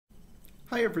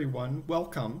Hi everyone,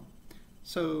 welcome.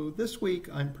 So this week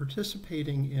I'm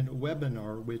participating in a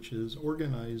webinar which is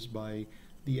organized by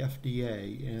the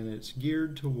FDA, and it's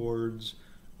geared towards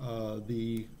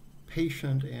the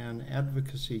patient and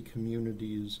advocacy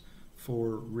communities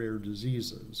for rare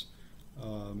diseases,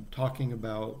 talking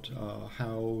about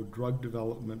how drug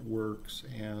development works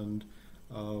and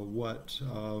what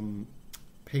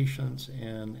patients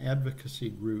and advocacy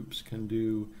groups can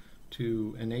do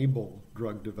to enable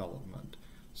drug development.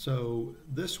 So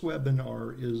this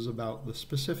webinar is about the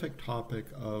specific topic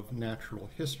of natural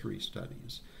history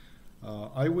studies.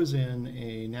 I was in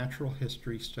a natural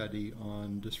history study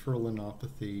on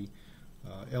dysferlinopathy,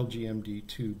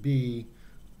 LGMD2B,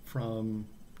 from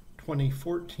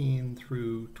 2014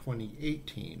 through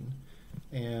 2018.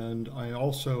 And I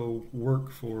also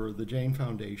work for the Jane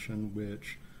Foundation,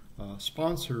 which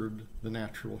sponsored the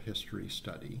natural history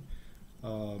study.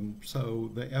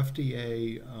 So the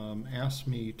FDA asked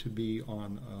me to be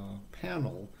on a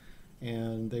panel,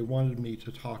 and they wanted me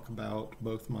to talk about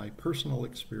both my personal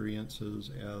experiences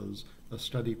as a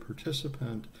study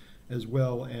participant as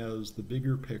well as the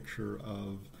bigger picture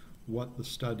of what the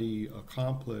study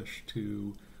accomplished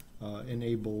to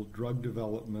enable drug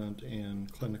development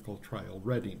and clinical trial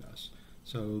readiness.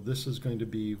 So this is going to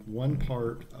be one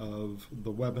part of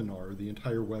the webinar. The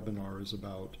entire webinar is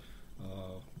about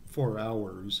 4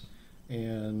 hours,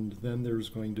 and then there's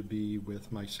going to be,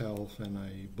 with myself and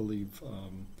I believe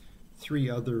 3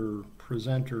 other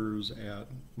presenters at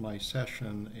my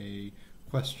session, a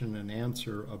question and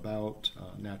answer about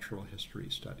natural history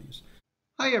studies.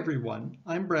 Hi everyone,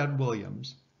 I'm Brad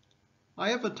Williams. I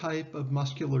have a type of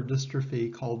muscular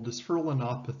dystrophy called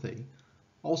dysferlinopathy,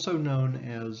 also known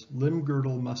as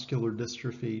limb-girdle muscular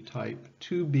dystrophy type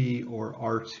 2B or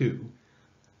R2.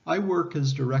 I work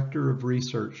as Director of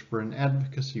Research for an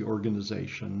advocacy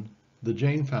organization, the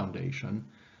Jane Foundation,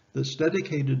 that's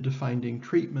dedicated to finding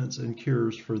treatments and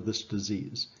cures for this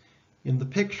disease. In the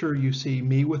picture, you see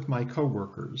me with my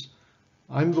coworkers.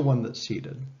 I'm the one that's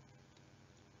seated.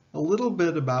 A little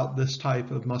bit about this type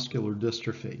of muscular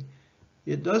dystrophy.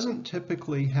 It doesn't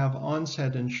typically have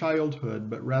onset in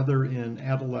childhood, but rather in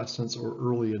adolescence or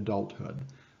early adulthood.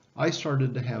 I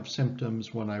started to have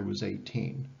symptoms when I was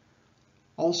 18.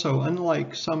 Also,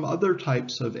 unlike some other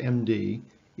types of MD,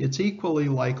 it's equally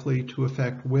likely to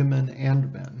affect women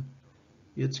and men.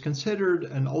 It's considered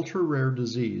an ultra-rare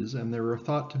disease, and there are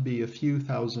thought to be a few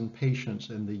thousand patients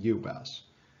in the US.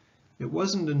 It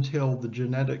wasn't until the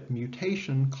genetic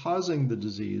mutation causing the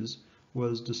disease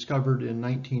was discovered in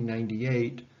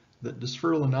 1998 that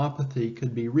dysferlinopathy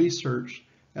could be researched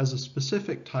as a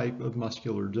specific type of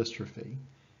muscular dystrophy.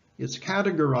 It's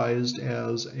categorized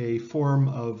as a form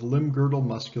of limb-girdle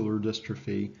muscular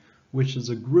dystrophy, which is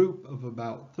a group of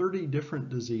about 30 different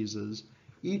diseases,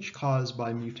 each caused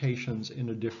by mutations in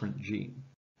a different gene.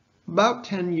 About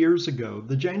 10 years ago,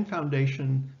 the Jane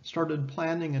Foundation started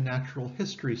planning a natural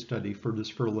history study for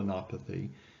dysferlinopathy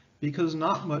because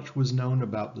not much was known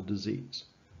about the disease.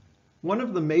 One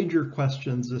of the major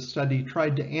questions this study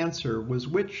tried to answer was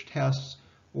which tests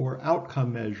or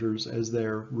outcome measures, as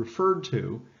they're referred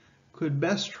to, could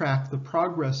best track the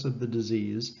progress of the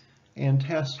disease and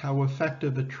test how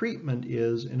effective a treatment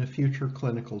is in a future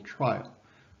clinical trial.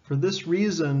 For this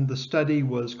reason, the study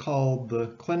was called the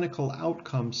Clinical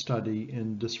Outcome Study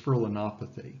in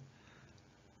Dysferlinopathy.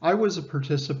 I was a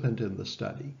participant in the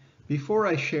study. Before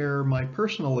I share my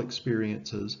personal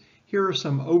experiences, here are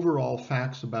some overall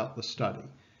facts about the study.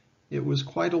 It was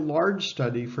quite a large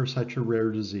study for such a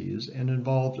rare disease and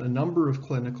involved a number of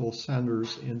clinical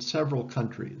centers in several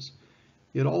countries.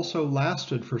 It also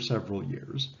lasted for several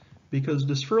years because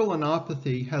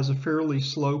dysferlinopathy has a fairly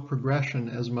slow progression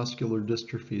as muscular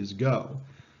dystrophies go.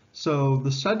 So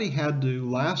the study had to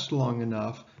last long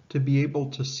enough to be able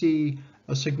to see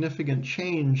a significant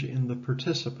change in the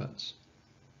participants.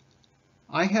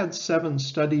 I had 7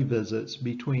 study visits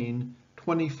between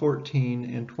 2014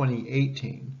 and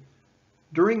 2018.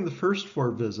 During the first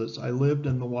 4 visits, I lived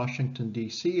in the Washington,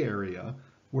 D.C. area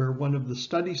where one of the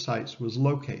study sites was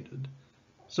located.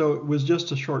 So it was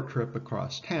just a short trip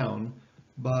across town,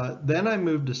 but then I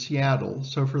moved to Seattle,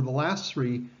 so for the last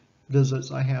 3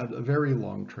 visits I had a very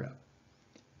long trip.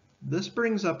 This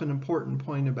brings up an important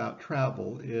point about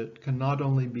travel. It can not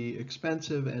only be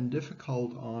expensive and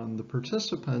difficult on the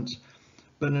participants,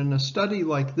 but in a study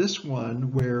like this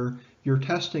one where you're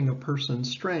testing a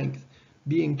person's strength,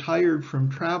 being tired from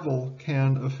travel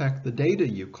can affect the data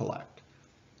you collect.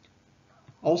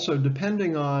 Also,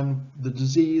 depending on the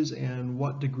disease and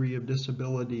what degree of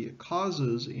disability it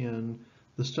causes in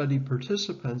the study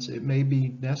participants, it may be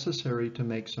necessary to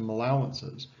make some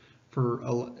allowances.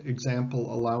 For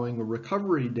example, allowing a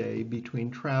recovery day between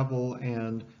travel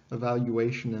and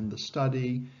evaluation in the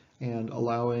study, and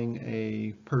allowing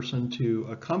a person to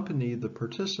accompany the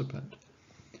participant.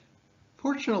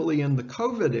 Fortunately, in the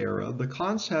COVID era, the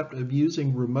concept of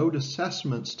using remote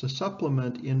assessments to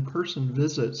supplement in-person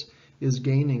visits is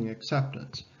gaining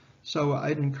acceptance. So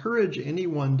I'd encourage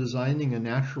anyone designing a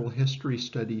natural history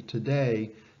study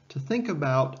today to think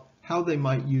about how they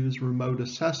might use remote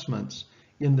assessments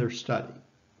in their study.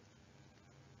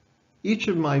 Each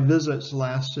of my visits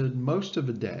lasted most of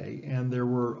a day, and there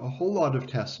were a whole lot of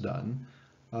tests done,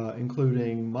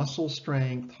 including muscle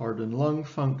strength, heart and lung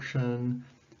function,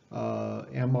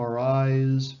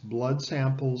 MRIs, blood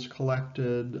samples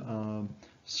collected,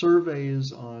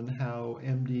 surveys on how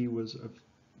MD was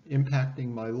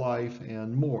impacting my life,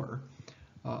 and more.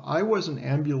 I wasn't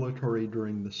ambulatory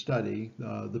during the study.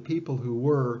 The people who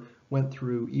were went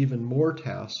through even more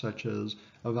tests, such as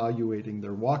evaluating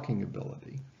their walking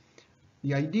ability.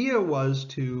 The idea was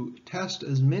to test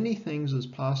as many things as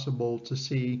possible to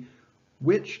see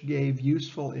which gave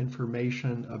useful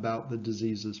information about the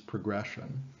disease's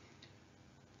progression.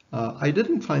 I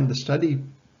didn't find the study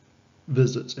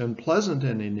visits unpleasant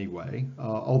in any way,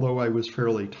 although I was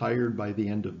fairly tired by the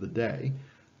end of the day.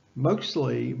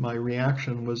 Mostly, my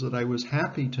reaction was that I was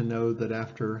happy to know that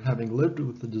after having lived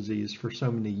with the disease for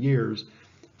so many years,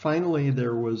 finally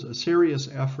there was a serious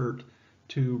effort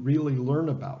to really learn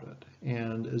about it.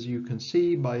 And as you can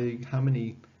see by how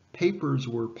many papers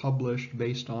were published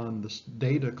based on the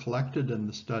data collected in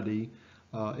the study,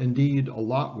 indeed a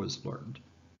lot was learned.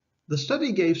 The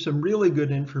study gave some really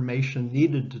good information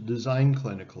needed to design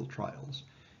clinical trials.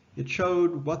 It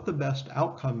showed what the best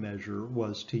outcome measure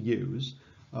was to use.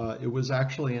 It was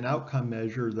actually an outcome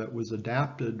measure that was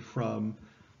adapted from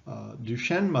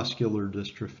Duchenne muscular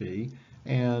dystrophy,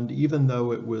 and even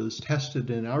though it was tested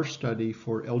in our study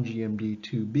for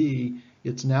LGMD2B,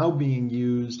 it's now being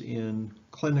used in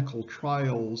clinical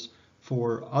trials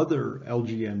for other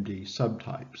LGMD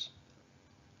subtypes.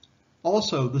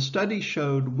 Also, the study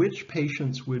showed which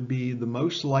patients would be the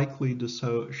most likely to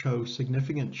show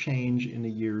significant change in a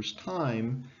year's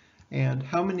time, and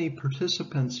how many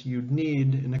participants you'd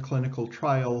need in a clinical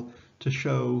trial to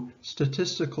show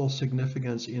statistical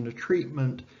significance in a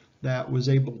treatment that was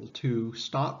able to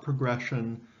stop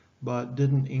progression but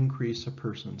didn't increase a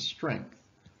person's strength.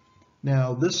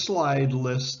 Now, this slide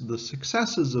lists the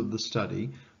successes of the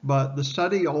study, but the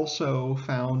study also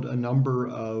found a number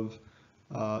of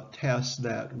tests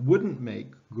that wouldn't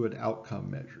make good outcome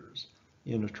measures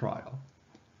in a trial.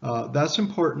 That's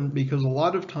important because a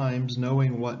lot of times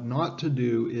knowing what not to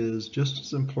do is just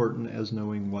as important as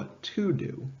knowing what to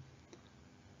do.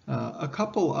 A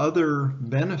couple other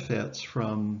benefits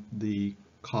from the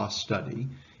cost study.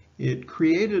 It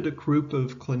created a group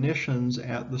of clinicians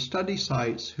at the study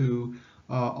sites who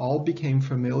all became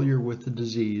familiar with the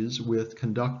disease, with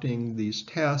conducting these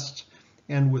tests,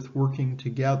 and with working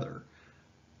together.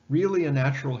 Really, a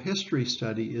natural history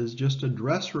study is just a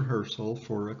dress rehearsal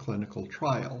for a clinical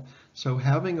trial. So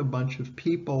having a bunch of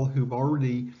people who've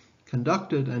already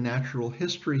conducted a natural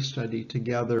history study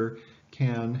together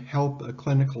can help a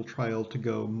clinical trial to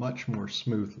go much more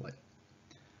smoothly.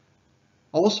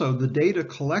 Also, the data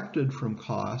collected from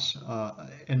COS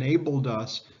enabled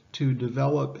us to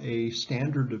develop a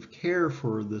standard of care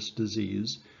for this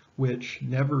disease, which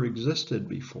never existed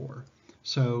before.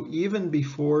 So even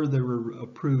before there were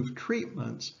approved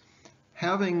treatments,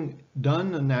 having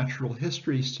done a natural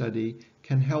history study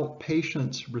can help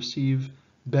patients receive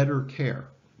better care.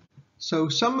 So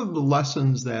some of the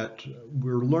lessons that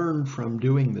were learned from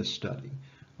doing this study.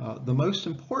 The most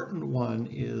important one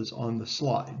is on the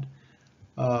slide.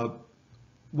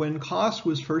 When COS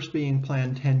was first being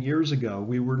planned 10 years ago,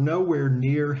 we were nowhere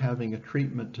near having a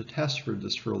treatment to test for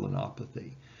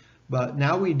dysferlinopathy. But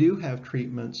now we do have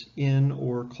treatments in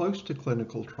or close to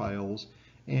clinical trials,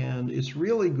 and it's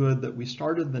really good that we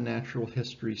started the natural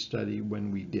history study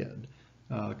when we did,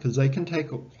 because they can take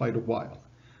quite a while.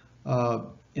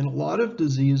 In a lot of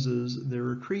diseases, there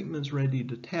are treatments ready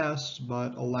to test,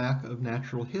 but a lack of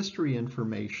natural history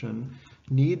information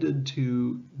needed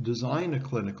to design a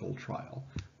clinical trial.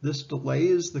 This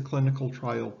delays the clinical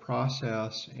trial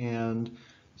process, and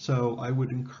so I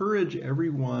would encourage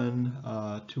everyone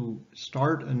to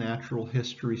start a natural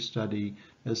history study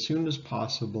as soon as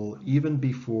possible, even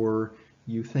before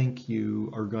you think you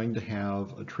are going to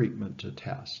have a treatment to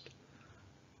test.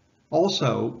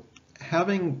 Also,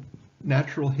 having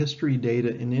natural history data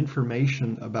and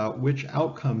information about which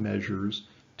outcome measures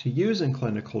to use in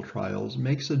clinical trials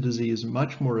makes a disease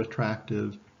much more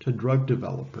attractive to drug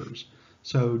developers.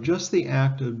 So just the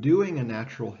act of doing a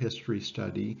natural history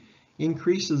study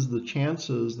increases the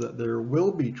chances that there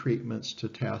will be treatments to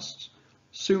test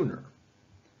sooner.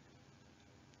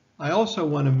 I also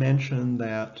want to mention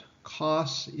that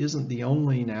COS isn't the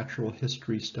only natural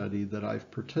history study that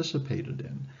I've participated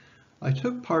in. I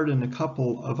took part in a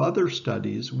couple of other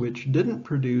studies which didn't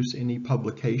produce any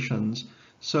publications,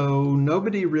 so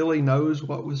nobody really knows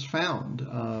what was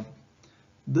found.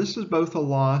 This is both a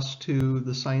loss to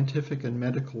the scientific and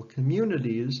medical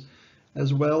communities,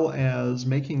 as well as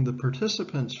making the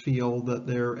participants feel that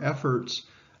their efforts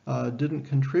didn't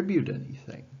contribute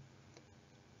anything.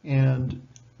 And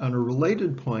on a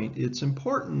related point, it's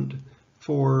important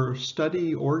for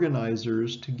study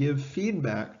organizers to give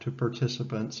feedback to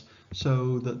participants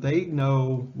so that they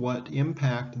know what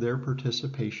impact their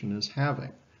participation is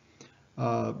having.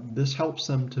 This helps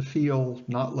them to feel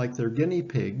not like they're guinea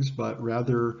pigs, but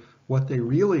rather what they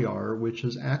really are, which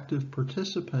is active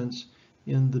participants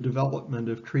in the development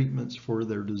of treatments for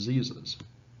their diseases.